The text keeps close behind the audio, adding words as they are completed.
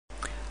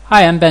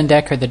Hi, I'm Ben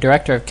Decker, the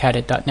director of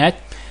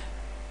CAD.net.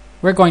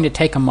 We're going to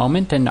take a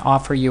moment and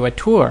offer you a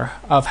tour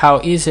of how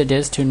easy it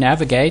is to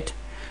navigate,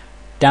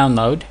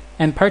 download,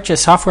 and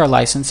purchase software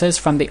licenses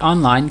from the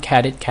online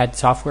CAD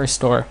Software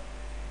Store.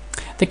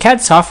 The CAD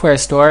Software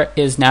Store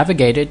is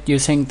navigated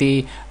using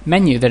the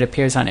menu that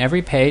appears on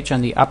every page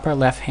on the upper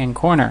left-hand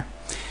corner.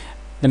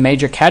 The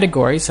major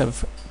categories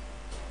of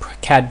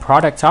CAD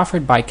products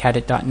offered by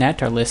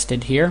CAD.net are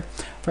listed here.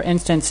 For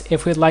instance,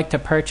 if we'd like to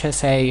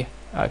purchase a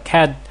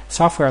CAD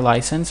software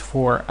license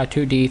for a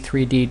 2D,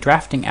 3D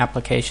drafting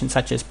application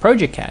such as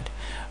ProjectCAD,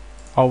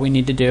 all we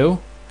need to do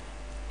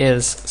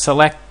is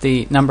select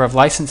the number of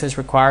licenses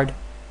required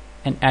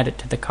and add it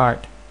to the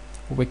cart.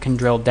 We can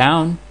drill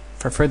down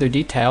for further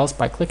details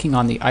by clicking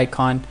on the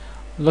icon,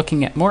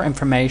 looking at more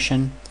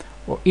information,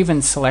 or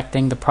even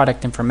selecting the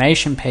product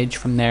information page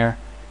from there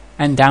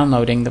and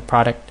downloading the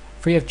product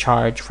free of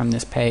charge from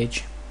this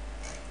page.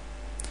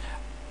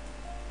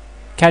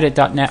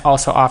 CAD.net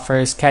also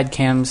offers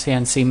CAD/CAM,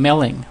 CNC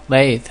milling,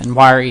 lathe, and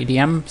wire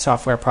EDM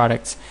software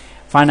products,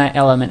 finite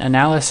element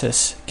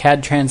analysis,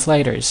 CAD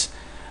translators,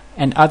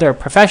 and other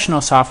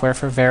professional software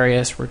for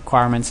various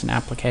requirements and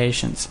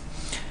applications.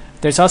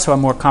 There's also a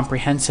more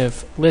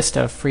comprehensive list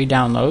of free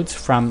downloads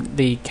from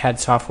the CAD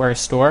Software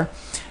Store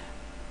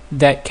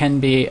that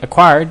can be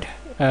acquired.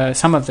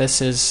 Some of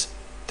this is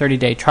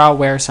 30-day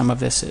trialware, some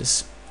of this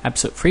is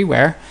absolute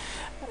freeware.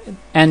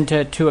 And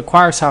to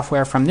acquire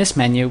software from this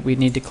menu, we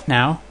need to click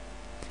now,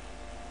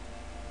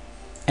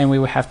 and we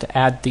will have to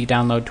add the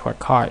download to our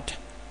cart.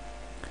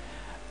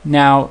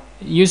 Now,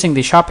 using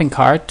the shopping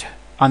cart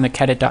on the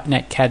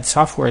CAD.net CAD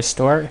Software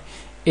Store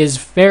is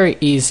very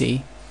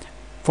easy.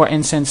 For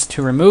instance,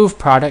 to remove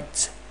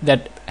products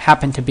that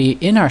happen to be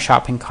in our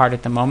shopping cart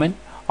at the moment,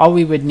 all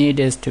we would need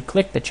is to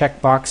click the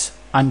checkbox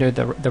under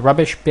the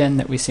rubbish bin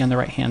that we see on the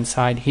right-hand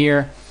side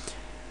here.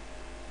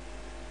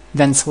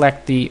 Then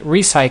select the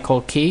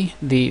recycle key,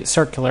 the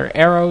circular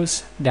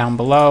arrows down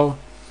below,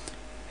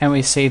 and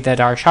we see that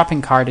our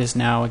shopping cart is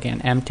now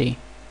again empty.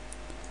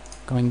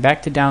 Going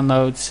back to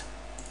downloads,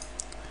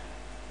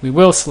 we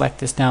will select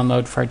this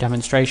download for a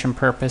demonstration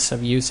purpose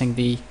of using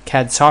the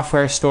CAD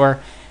Software Store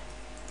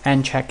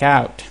and check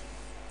out.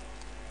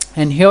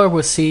 And here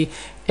we'll see,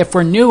 if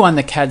we're new on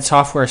the CAD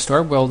Software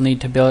Store, we'll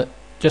need to build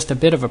just a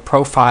bit of a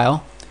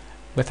profile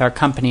with our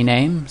company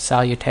name,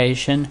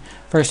 salutation,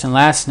 first and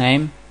last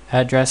name,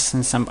 address,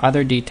 and some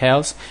other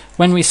details.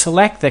 When we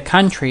select the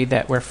country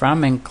that we're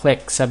from and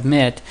click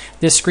submit,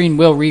 this screen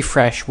will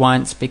refresh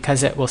once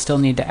because it will still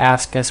need to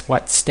ask us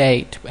what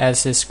state,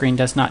 as this screen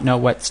does not know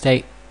what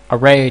state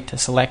array to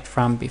select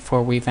from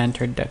before we've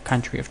entered the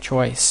country of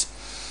choice.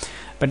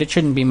 But it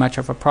shouldn't be much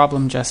of a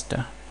problem just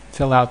to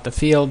fill out the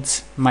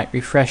fields. Might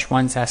refresh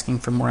once asking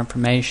for more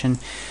information.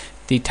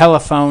 The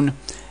telephone,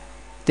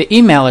 the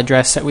email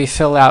address that we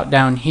fill out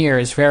down here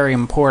is very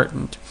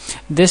important.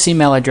 This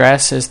email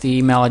address is the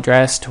email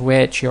address to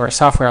which your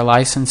software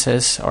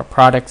licenses or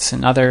products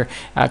and other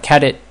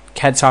CAD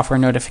software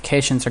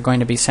notifications are going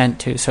to be sent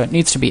to, so it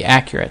needs to be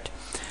accurate.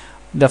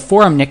 The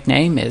forum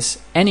nickname is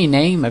any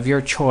name of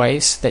your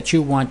choice that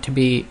you want to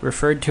be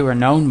referred to or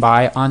known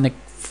by on the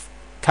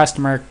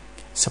customer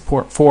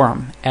support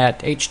forum at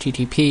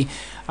http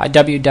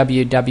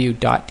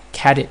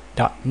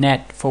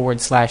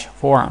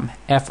www.cadit.net/forum,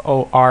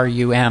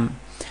 FORUM.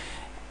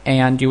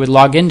 And you would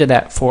log into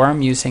that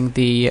forum using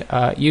the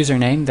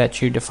username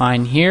that you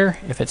define here,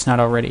 if it's not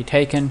already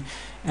taken,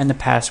 and the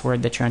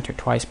password that you enter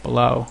twice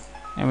below.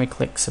 And we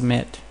click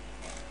submit.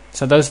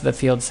 So those are the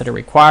fields that are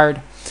required.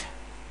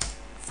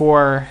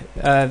 For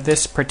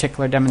this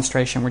particular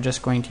demonstration, we're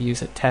just going to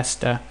use a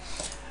test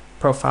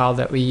profile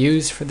that we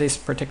use for these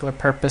particular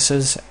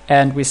purposes,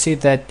 and we see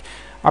that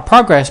our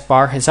progress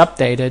bar has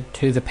updated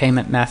to the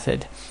payment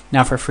method.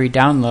 Now for free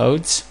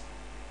downloads,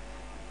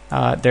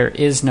 there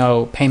is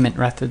no payment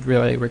method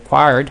really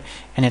required,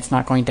 and it's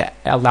not going to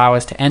allow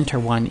us to enter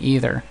one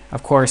either.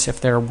 Of course,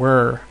 if there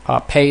were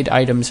paid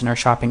items in our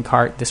shopping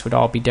cart, this would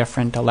all be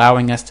different,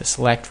 allowing us to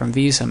select from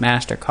Visa,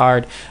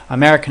 MasterCard,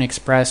 American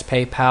Express,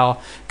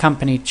 PayPal,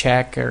 company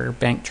check, or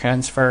bank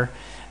transfer.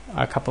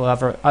 A couple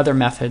of other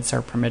methods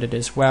are permitted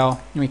as well.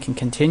 And we can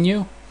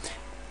continue.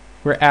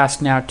 We're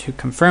asked now to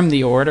confirm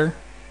the order.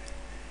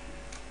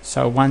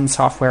 So one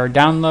software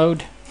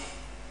download,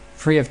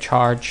 free of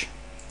charge.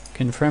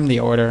 Confirm the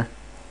order,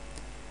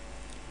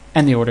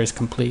 and the order is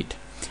complete.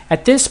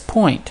 At this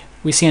point,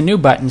 we see a new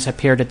button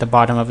appeared at the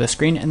bottom of the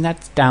screen, and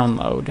that's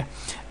download.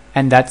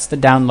 And that's the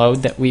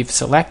download that we've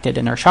selected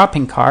in our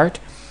shopping cart.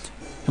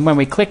 And when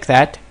we click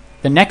that,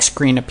 the next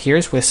screen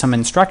appears with some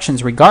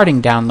instructions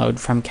regarding download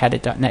from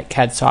CAD.net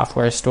CAD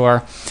Software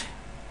Store,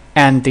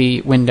 and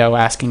the window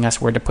asking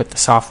us where to put the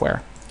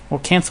software. We'll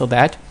cancel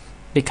that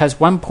because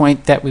one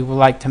point that we would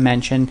like to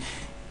mention,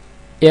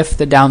 if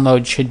the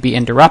download should be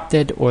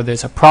interrupted or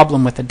there's a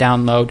problem with the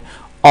download,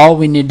 all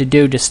we need to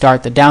do to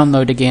start the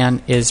download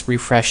again is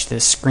refresh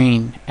this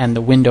screen and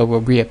the window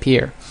will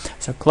reappear.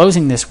 So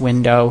closing this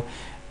window,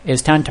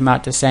 is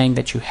tantamount to saying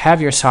that you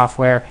have your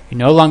software. You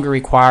no longer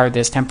require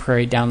this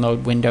temporary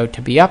download window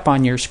to be up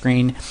on your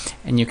screen,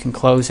 and you can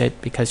close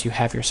it because you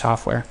have your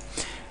software.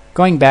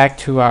 Going back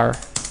to our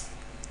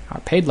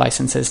paid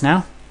licenses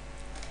now.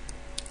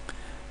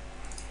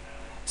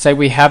 Say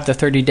we have the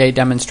 30-day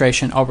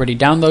demonstration already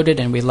downloaded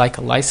and we like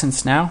a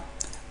license now.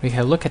 We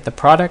can look at the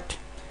product.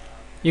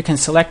 You can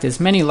select as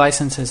many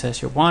licenses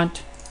as you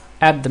want,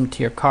 add them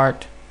to your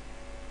cart,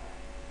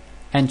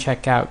 and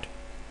check out.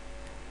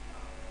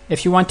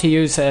 If you want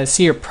to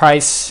see your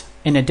price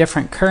in a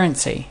different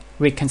currency,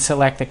 we can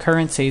select the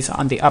currencies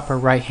on the upper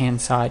right hand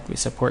side. We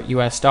support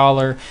US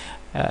dollar,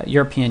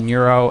 European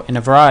euro, and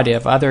a variety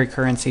of other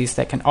currencies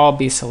that can all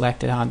be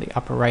selected on the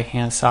upper right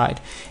hand side.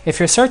 If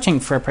you're searching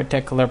for a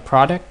particular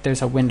product,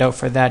 there's a window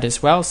for that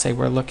as well. Say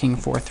we're looking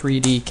for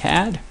 3D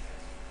CAD,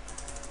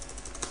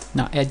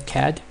 not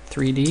EdCAD,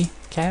 3D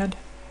CAD.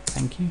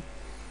 Thank you.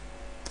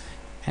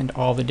 And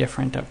all the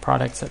different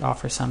products that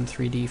offer some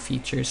 3D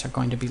features are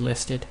going to be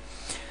listed.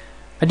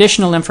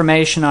 Additional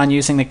information on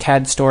using the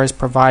CAD store is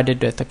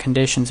provided with the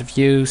conditions of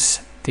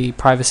use, the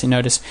privacy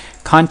notice.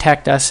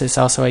 Contact us is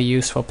also a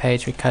useful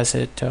page because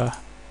it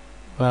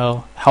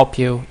will help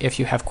you. If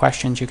you have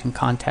questions, you can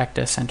contact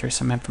us, enter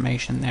some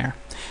information there.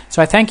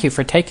 So I thank you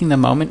for taking the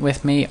moment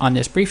with me on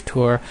this brief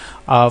tour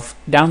of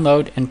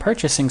download and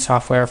purchasing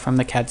software from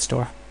the CAD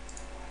store.